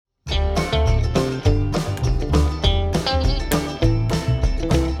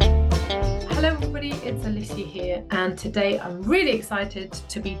and today I'm really excited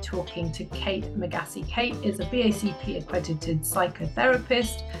to be talking to Kate Megase. Kate is a BACP accredited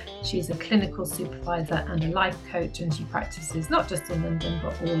psychotherapist. She's a clinical supervisor and a life coach, and she practices not just in London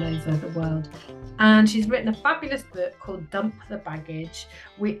but all over the world. And she's written a fabulous book called Dump the Baggage,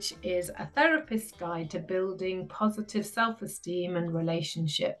 which is a therapist's guide to building positive self-esteem and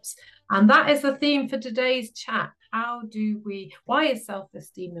relationships. And that is the theme for today's chat. Why is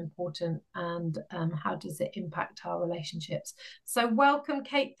self-esteem important, and how does it impact our relationships? So welcome,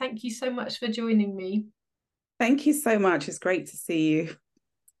 Kate. Thank you so much for joining me. Thank you so much. It's great to see you.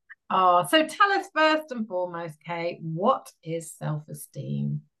 So tell us first and foremost, Kate, what is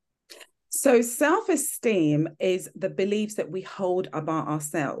self-esteem? So self-esteem is the beliefs that we hold about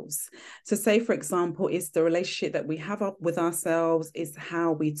ourselves. So say, for example, it's the relationship that we have up with ourselves, is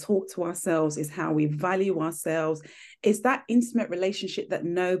how we talk to ourselves, is how we value ourselves, is that intimate relationship that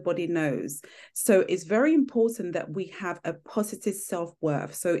nobody knows. So it's very important that we have a positive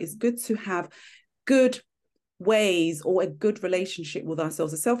self-worth. So it's good to have good ways or a good relationship with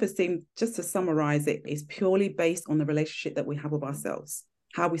ourselves. The self-esteem, just to summarize it, is purely based on the relationship that we have with ourselves,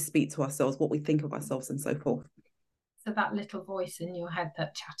 how we speak to ourselves, what we think of ourselves, and so forth. So that little voice in your head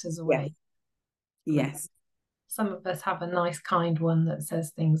that chatters away. Yes. Some of us have a nice, kind one that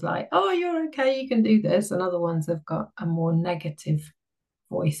says things like, oh, you're okay, you can do this. And other ones have got a more negative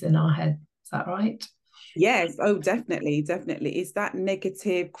voice in our head. Is that right? Yes. Oh, definitely. Definitely. It's that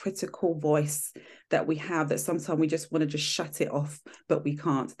negative, critical voice that we have that sometimes we just want to just shut it off, but we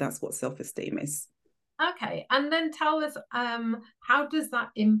can't. That's what self-esteem is. Okay, and then tell us, how does that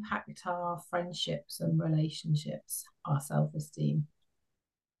impact our friendships and relationships, our self-esteem?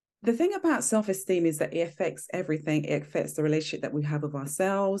 The thing about self-esteem is that it affects everything. It affects the relationship that we have with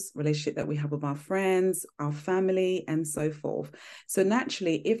ourselves, relationship that we have with our friends, our family, and so forth. So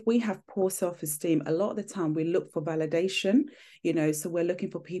naturally, if we have poor self-esteem, a lot of the time we look for validation, so we're looking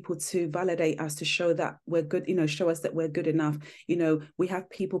for people to validate us, to show that we're good, show us that we're good enough. We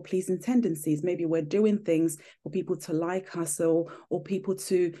have people-pleasing tendencies. Maybe we're doing things for people to like us or people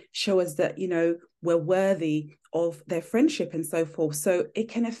to show us that, we're worthy of their friendship and so forth. So it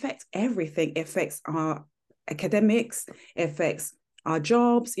can affect everything. It affects our academics, it affects our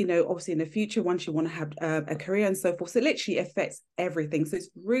jobs, obviously in the future, once you want to have a career and so forth. So it literally affects everything. So it's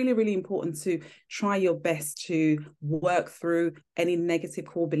really, really important to try your best to work through any negative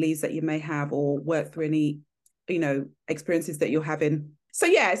core beliefs that you may have, or work through any, experiences that you're having. So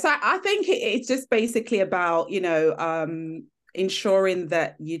I think it's just basically about, ensuring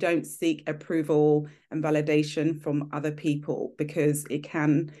that you don't seek approval and validation from other people, because it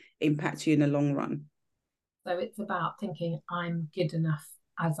can impact you in the long run. So it's about thinking I'm good enough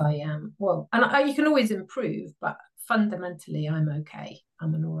as I am. Well, and you can always improve, but fundamentally I'm okay.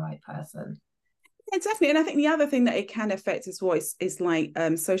 I'm an all right person. Yeah, definitely. And I think the other thing that it can affect as well is like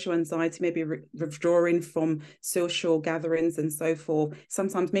social anxiety, maybe withdrawing from social gatherings and so forth.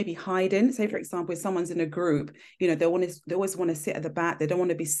 Sometimes maybe hiding. Say, for example, if someone's in a group, they always want to sit at the back. They don't want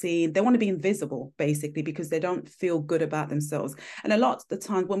to be seen. They want to be invisible, basically, because they don't feel good about themselves. And a lot of the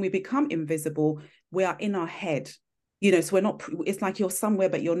time when we become invisible, we are in our head. So we're not, it's like you're somewhere,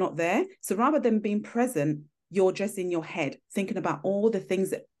 but you're not there. So rather than being present, you're just in your head, thinking about all the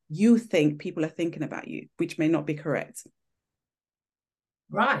things that you think people are thinking about you, which may not be correct.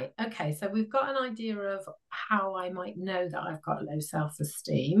 Right. Okay. So we've got an idea of how I might know that I've got low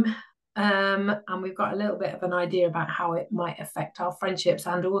self-esteem. And we've got a little bit of an idea about how it might affect our friendships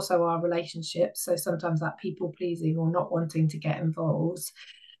and also our relationships. So sometimes that people pleasing or not wanting to get involved.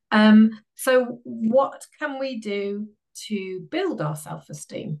 So what can we do to build our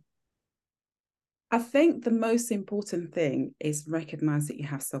self-esteem? I think the most important thing is recognize that you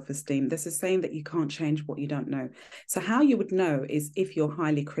have self-esteem. There's a saying that you can't change what you don't know. So how you would know is if you're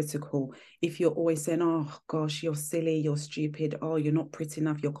highly critical, if you're always saying, oh gosh, you're silly, you're stupid, oh, you're not pretty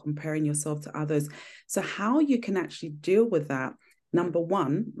enough, you're comparing yourself to others. So how you can actually deal with that, number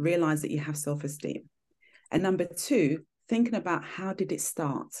one, realize that you have self-esteem. And number two, thinking about how did it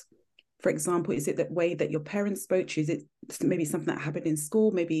start? For example, is it that way that your parents spoke to you? Is it maybe something that happened in school,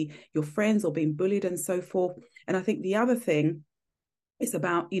 maybe your friends or being bullied and so forth? And I think the other thing is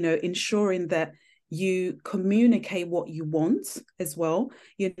about, ensuring that you communicate what you want as well,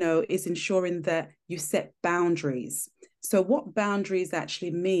 is ensuring that you set boundaries. So what boundaries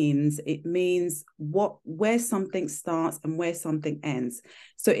actually means, it means where something starts and where something ends.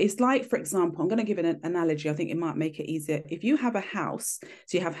 So it's like, for example, I'm going to give an analogy. I think it might make it easier. If you have a house,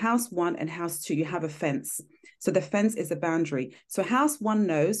 so you have house one and house two, you have a fence. So the fence is a boundary. So house one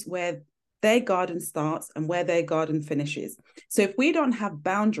knows where their garden starts and where their garden finishes. So if we don't have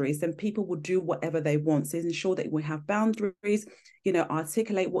boundaries, then people will do whatever they want. So ensure that we have boundaries,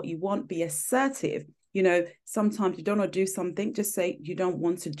 articulate what you want, be assertive. Sometimes you don't want to do something, just say you don't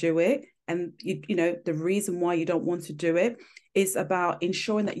want to do it. And, the reason why you don't want to do it is about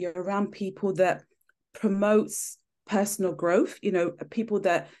ensuring that you're around people that promotes personal growth, people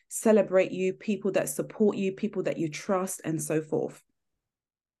that celebrate you, people that support you, people that you trust, and so forth.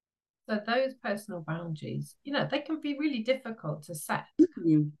 So those personal boundaries, they can be really difficult to set.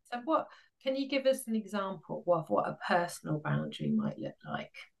 Mm-hmm. So what can you give us an example of what a personal boundary might look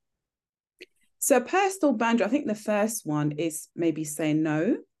like? So a personal boundary, I think the first one is maybe saying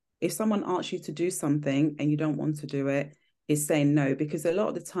no. If someone asks you to do something and you don't want to do it, is saying no. Because a lot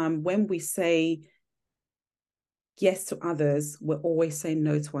of the time when we say yes to others, we're always saying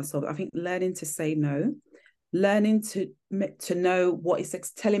no to ourselves. I think learning to say no, learning to know what is,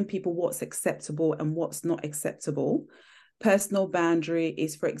 telling people what's acceptable and what's not acceptable. Personal boundary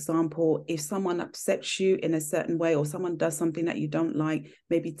is, for example, if someone upsets you in a certain way or someone does something that you don't like,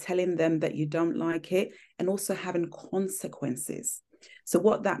 maybe telling them that you don't like it, and also having consequences. So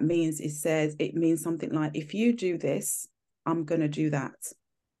what that means is it means something like, if you do this, I'm going to do that.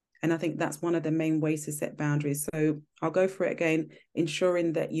 And I think that's one of the main ways to set boundaries. So I'll go for it again,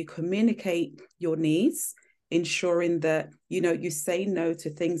 ensuring that you communicate your needs, ensuring that, you say no to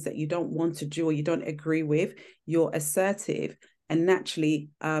things that you don't want to do or you don't agree with, you're assertive, and naturally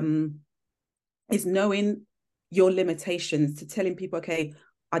is knowing your limitations, to telling people, okay,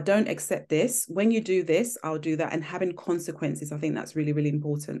 I don't accept this. When you do this, I'll do that, and having consequences. I think that's really, really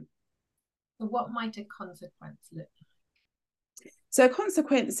important. So what might a consequence look like? So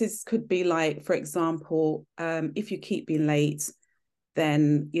consequences could be like, for example, if you keep being late,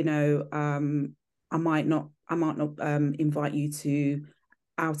 then, I might not invite you to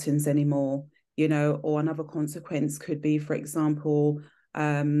outings anymore, or another consequence could be, for example,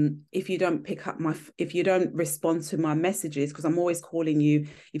 if you don't respond to my messages, because I'm always calling you,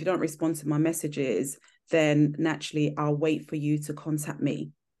 if you don't respond to my messages, then naturally I'll wait for you to contact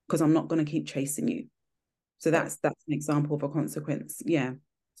me, because I'm not going to keep chasing you. So that's an example of a consequence. Yeah.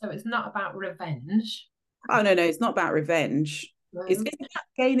 So it's not about revenge. Oh, no, it's not about revenge. No. It's about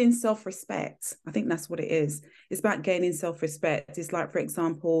gaining self-respect. I think that's what it is. It's about gaining self-respect. It's like, for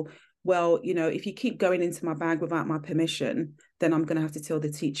example, well, if you keep going into my bag without my permission, then I'm going to have to tell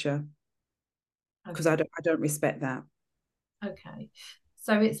the teacher, because I don't respect that. Okay.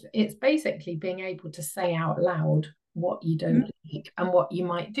 So it's basically being able to say out loud what you don't like and what you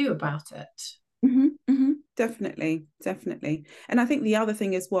might do about it. Mm-hmm, mm-hmm. Definitely. And I think the other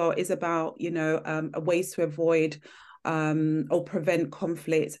thing as well is about, ways to avoid or prevent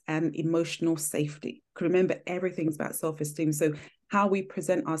conflict and emotional safety. Remember, everything's about self-esteem. So how we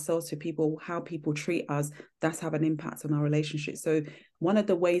present ourselves to people, how people treat us, that's have an impact on our relationship. So one of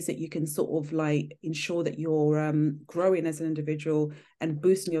the ways that you can sort of like ensure that you're growing as an individual and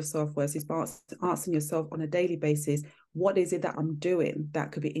boosting your self-worth is by asking yourself on a daily basis, what is it that I'm doing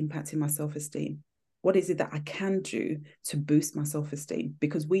that could be impacting my self-esteem? What is it that I can do to boost my self-esteem?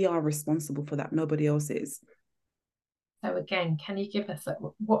 Because we are responsible for that. Nobody else is. So again, can you give us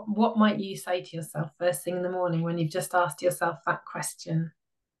what might you say to yourself first thing in the morning when you've just asked yourself that question?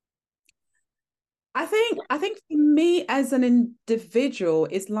 I think for me as an individual,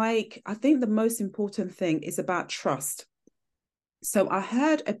 it's like, I think the most important thing is about trust. So I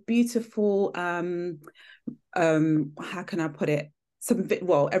heard a beautiful how can I put it?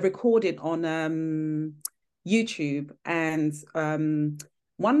 A recording on YouTube, and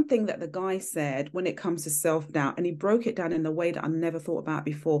one thing that the guy said when it comes to self-doubt, and he broke it down in a way that I never thought about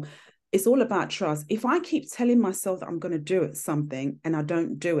before. It's all about trust. If I keep telling myself that I'm going to do something and I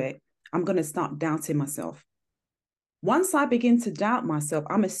don't do it, I'm going to start doubting myself. Once I begin to doubt myself,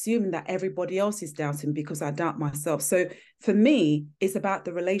 I'm assuming that everybody else is doubting because I doubt myself. So for me, it's about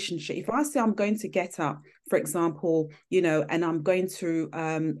the relationship. If I say I'm going to get up, for example, and I'm going to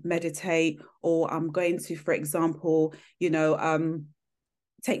meditate, or I'm going to, for example,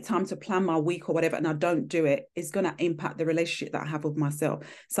 take time to plan my week or whatever, and I don't do it, it's going to impact the relationship that I have with myself.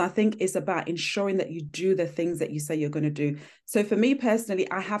 So I think it's about ensuring that you do the things that you say you're going to do. So for me personally,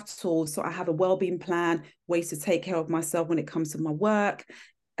 I have tools. So I have a well-being plan, ways to take care of myself when it comes to my work,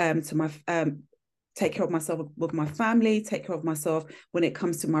 to my take care of myself with my family, take care of myself when it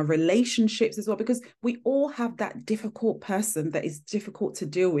comes to my relationships as well, because we all have that difficult person that is difficult to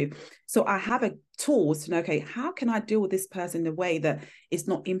deal with. So I have a tools to know, okay, how can I deal with this person in a way that is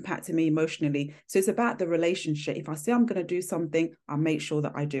not impacting me emotionally? So it's about the relationship. If I say I'm going to do something, I'll make sure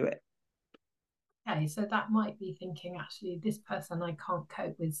that I do it. Okay, so that might be thinking, actually, this person I can't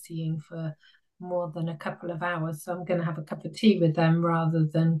cope with seeing for more than a couple of hours, so I'm going to have a cup of tea with them rather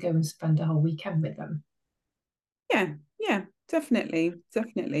than go and spend a whole weekend with them. Yeah, definitely.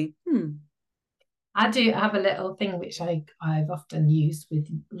 I do have a little thing which I've often used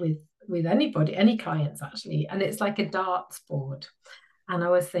with anybody, any clients actually, and it's like a darts board. And I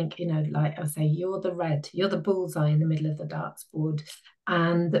always think, like I say, you're the red, you're the bullseye in the middle of the darts board.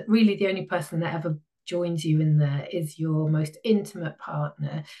 And really the only person that ever joins you in there is your most intimate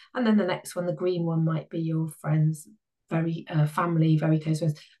partner. And then the next one, the green one, might be your friends, very family, very close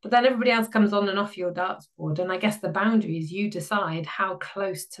friends. But then everybody else comes on and off your darts board. And I guess the boundary is you decide how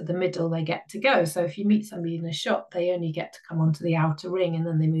close to the middle they get to go. So if you meet somebody in a shop, they only get to come onto the outer ring and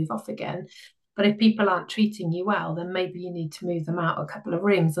then they move off again. But if people aren't treating you well, then maybe you need to move them out a couple of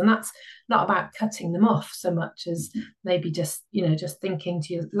rings. And that's not about cutting them off so much as maybe just thinking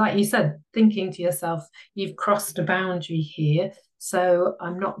to you, like you said, thinking to yourself, you've crossed a boundary here. So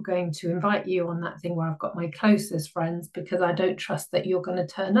I'm not going to invite you on that thing where I've got my closest friends because I don't trust that you're going to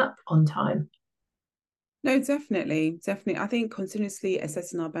turn up on time. No, definitely. I think continuously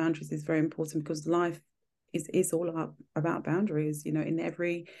assessing our boundaries is very important because life is all about boundaries, in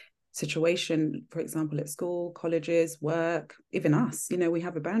every situation. For example, at school, colleges, work, even us, we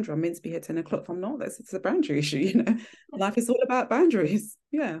have a boundary. I'm meant to be here 10 o'clock. If I'm not, it's a boundary issue. Life is all about boundaries.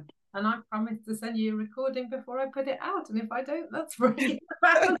 Yeah. And I promised to send you a recording before I put it out. And if I don't, that's breaking the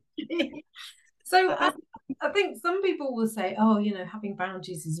boundary. So I think some people will say, oh, having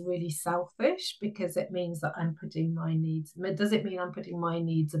boundaries is really selfish because it means that I'm putting my needs. Does it mean I'm putting my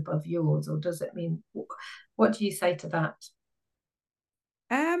needs above yours? Or does it mean, what do you say to that?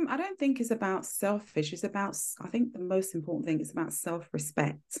 I don't think it's about selfish. It's about, I think the most important thing is about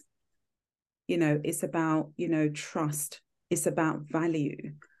self-respect. It's about, trust. It's about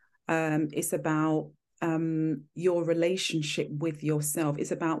value. It's about your relationship with yourself.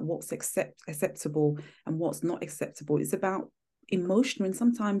 It's about what's acceptable and what's not acceptable. It's about emotional and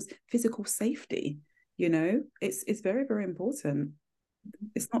sometimes physical safety. It's very, very important.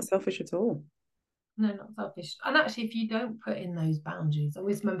 It's not selfish at all. No, not selfish. And actually, if you don't put in those boundaries, I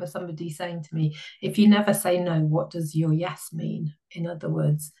always remember somebody saying to me, if you never say no, what does your yes mean? In other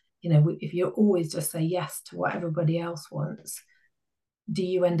words, if you always just say yes to what everybody else wants, do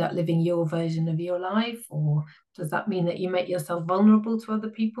you end up living your version of your life? Or does that mean that you make yourself vulnerable to other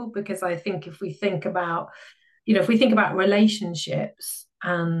people? Because I think if we think about relationships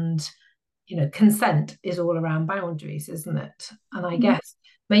and consent is all around boundaries, isn't it? And I guess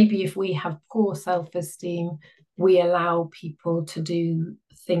maybe if we have poor self-esteem, we allow people to do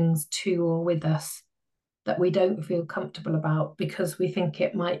things to or with us that we don't feel comfortable about because we think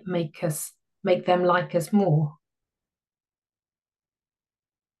it might make them like us more.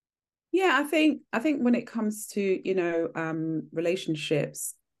 Yeah, I think when it comes to,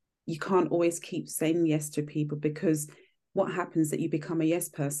 relationships, you can't always keep saying yes to people because what happens that you become a yes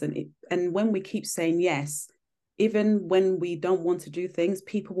person. And when we keep saying yes, even when we don't want to do things,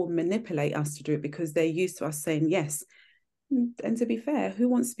 people will manipulate us to do it because they're used to us saying yes. And to be fair, who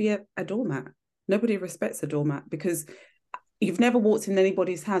wants to be a doormat? Nobody respects a doormat because you've never walked in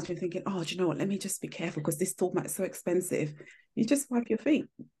anybody's house and you're thinking, oh, do you know what? Let me just be careful because this doormat is so expensive. You just wipe your feet.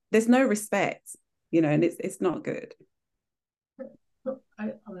 There's no respect, and it's not good.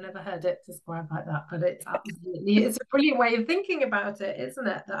 I've never heard it described like that, but it's a brilliant way of thinking about it, isn't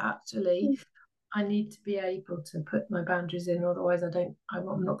it? That actually I need to be able to put my boundaries in, otherwise I'm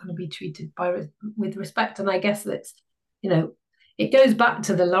not going to be treated with respect. And I guess that's, it goes back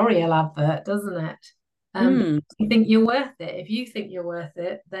to the L'Oreal advert, doesn't it? You think you're worth it. If you think you're worth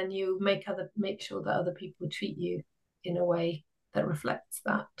it, then you make sure that other people treat you in a way that reflects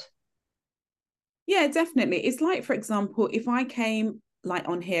that. Yeah, definitely. It's like, for example, if I came like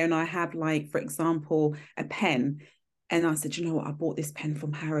on here and I have like, for example, a pen and I said, you know what, I bought this pen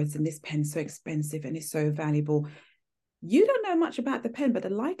from Harrods and this pen's so expensive and it's so valuable. You don't know much about the pen, but the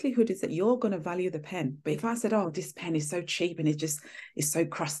likelihood is that you're going to value the pen. But if I said, oh, this pen is so cheap and it's so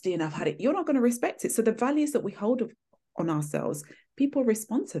crusty and I've had it, you're not going to respect it. So the values that we hold on ourselves, people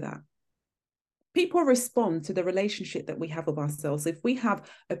respond to that. People respond to the relationship that we have with ourselves. If we have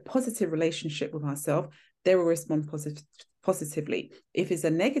a positive relationship with ourselves, they will respond positively. If it's a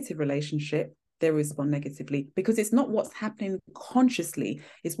negative relationship, they respond negatively because it's not what's happening consciously,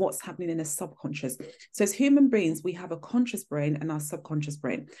 it's what's happening in the subconscious. So as human beings, we have a conscious brain and our subconscious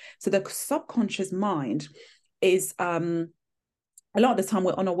brain. So the subconscious mind is a lot of the time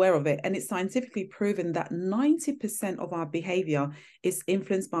we're unaware of it, and it's scientifically proven that 90% of our behavior is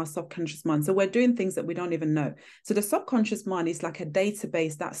influenced by our subconscious mind. So we're doing things that we don't even know. So the subconscious mind is like a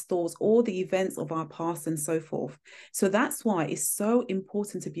database that stores all the events of our past and so forth. So that's why it's so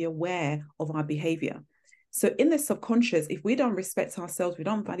important to be aware of our behavior. So in the subconscious, if we don't respect ourselves, we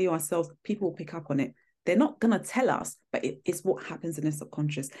don't value ourselves, people will pick up on it. They're not going to tell us, but it is what happens in the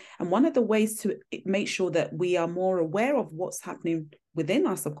subconscious. And one of the ways to make sure that we are more aware of what's happening within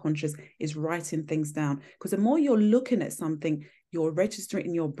our subconscious is writing things down. Because the more you're looking at something, you're registering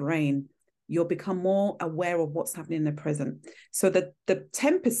in your brain, you'll become more aware of what's happening in the present. So the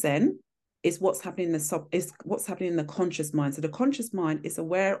 10% is what's happening in the conscious mind. So the conscious mind is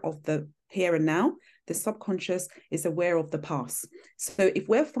aware of the here and now. The subconscious is aware of the past. So if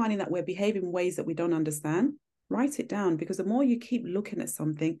we're finding that we're behaving in ways that we don't understand, write it down, because the more you keep looking at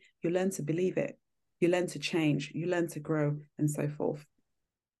something, you learn to believe it. You learn to change, you learn to grow, and so forth.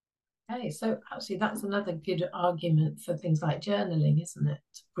 Okay, so actually that's another good argument for things like journaling, isn't it?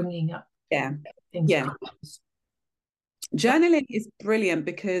 Bringing up things. Yeah. Journaling is brilliant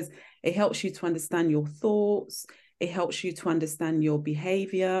because it helps you to understand your thoughts. It helps you to understand your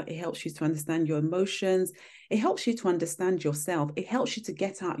behavior. It helps you to understand your emotions. It helps you to understand yourself. It helps you to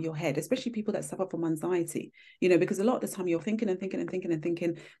get out of your head, especially people that suffer from anxiety, because a lot of the time you're thinking and thinking and thinking and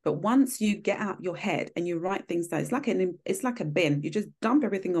thinking. But once you get out your head and you write things down, it's like a bin. You just dump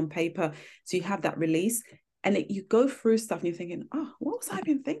everything on paper so you have that release. And you go through stuff and you're thinking, oh, what was I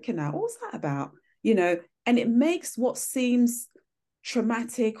been thinking now? What was that about? And it makes what seems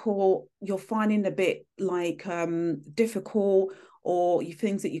traumatic or you're finding a bit like difficult or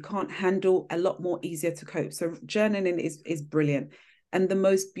things that you can't handle a lot more easier to cope. So journaling is brilliant. And the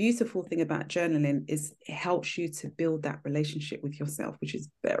most beautiful thing about journaling is it helps you to build that relationship with yourself, which is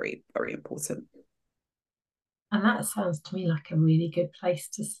very, very important. And that sounds to me like a really good place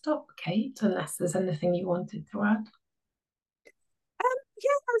to stop, Kate, unless there's anything you wanted to add.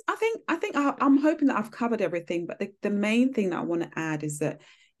 Yeah, I think I'm hoping that I've covered everything, but the main thing that I want to add is that,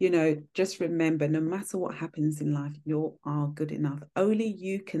 just remember, no matter what happens in life, you are good enough. Only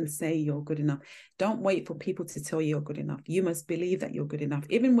you can say you're good enough. Don't wait for people to tell you you're good enough. You must believe that you're good enough.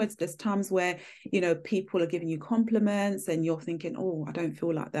 Even when there's times where, people are giving you compliments and you're thinking, oh, I don't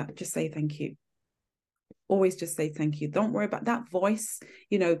feel like that. Just say thank you. Always just say thank you. Don't worry about that voice,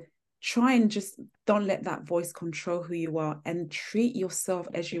 try and just don't let that voice control who you are, and treat yourself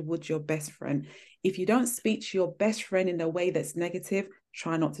as you would your best friend. If you don't speak to your best friend in a way that's negative,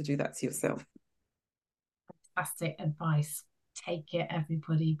 try not to do that to yourself. Fantastic advice. Take it,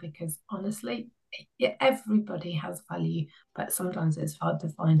 everybody, because honestly, everybody has value, but sometimes it's hard to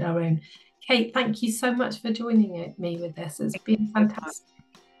find our own. Kate, thank you so much for joining me with this. It's been fantastic.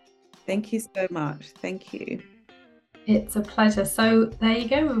 Thank you so much. Thank you. It's a pleasure. So there you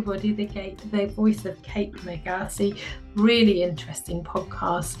go, everybody, the voice of Kate Megase. Really interesting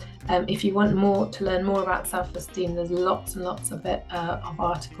podcast. If you want to learn more about self-esteem, there's lots and lots of it, of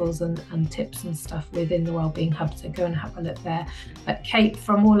articles and tips and stuff within the Wellbeing Hub, so go and have a look there. But Kate,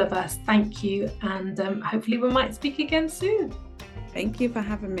 from all of us, thank you, and hopefully we might speak again soon. Thank you for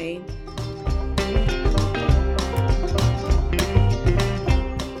having me.